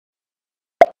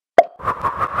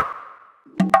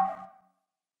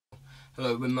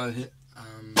Hello, we're Mohit.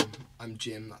 I'm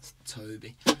Jim, that's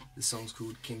Toby. The song's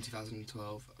called King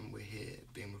 2012 and we're here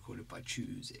being recorded by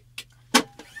Choosic.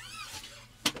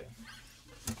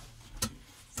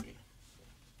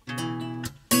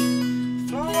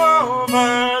 Flow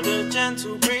over the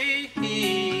gentle breeze,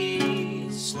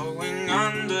 slowing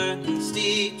underneath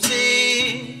steep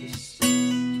seas,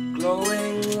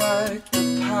 Glowing like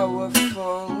the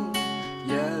powerful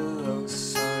yellow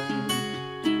sun.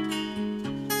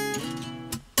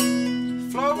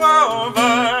 flow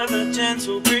over the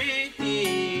gentle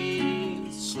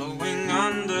breeze, slowing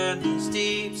underneath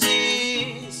steep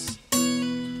seas,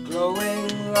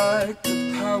 Glowing like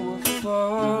the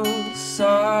powerful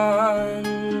sun.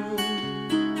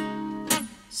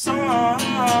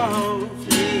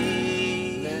 softly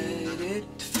Let it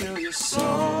fill your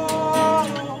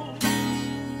soul.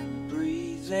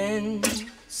 Breathe in,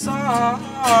 softly,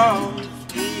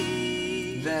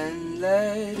 then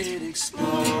let it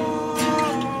explode.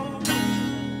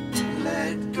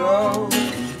 Let go.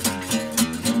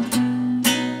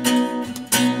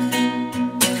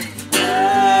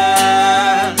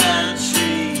 where the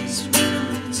trees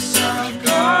roots are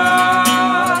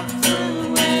gone,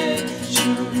 through its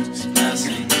shoots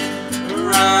passing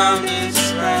around its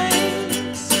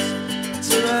reins,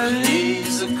 to the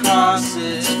leaves across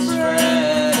its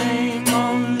frame.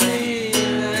 Only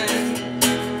then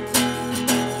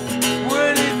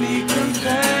would it be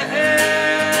compared.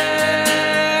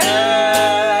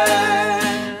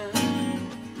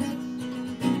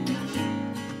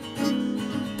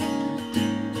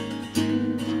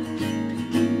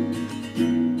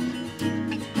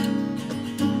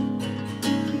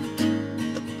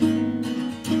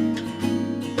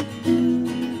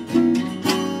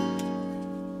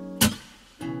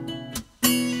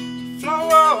 Flow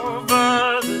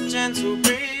over the gentle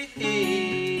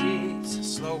breeze,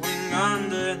 slowing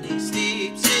underneath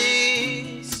steep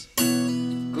seas,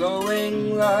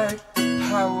 Glowing like the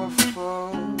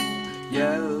powerful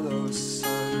yellow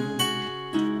sun.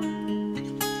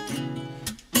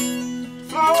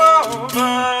 flow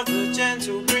over the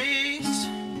gentle breeze,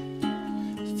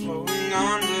 flowing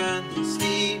underneath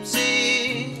steep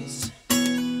seas,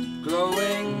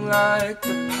 Glowing like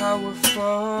the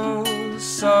powerful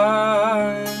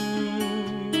sun.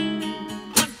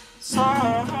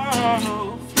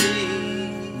 softly,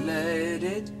 Let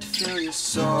it fill your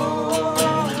soul.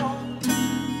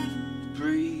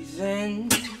 Breathe in,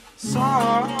 softly,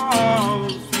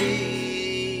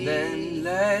 then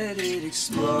let it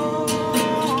explode.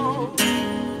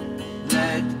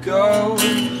 Let go.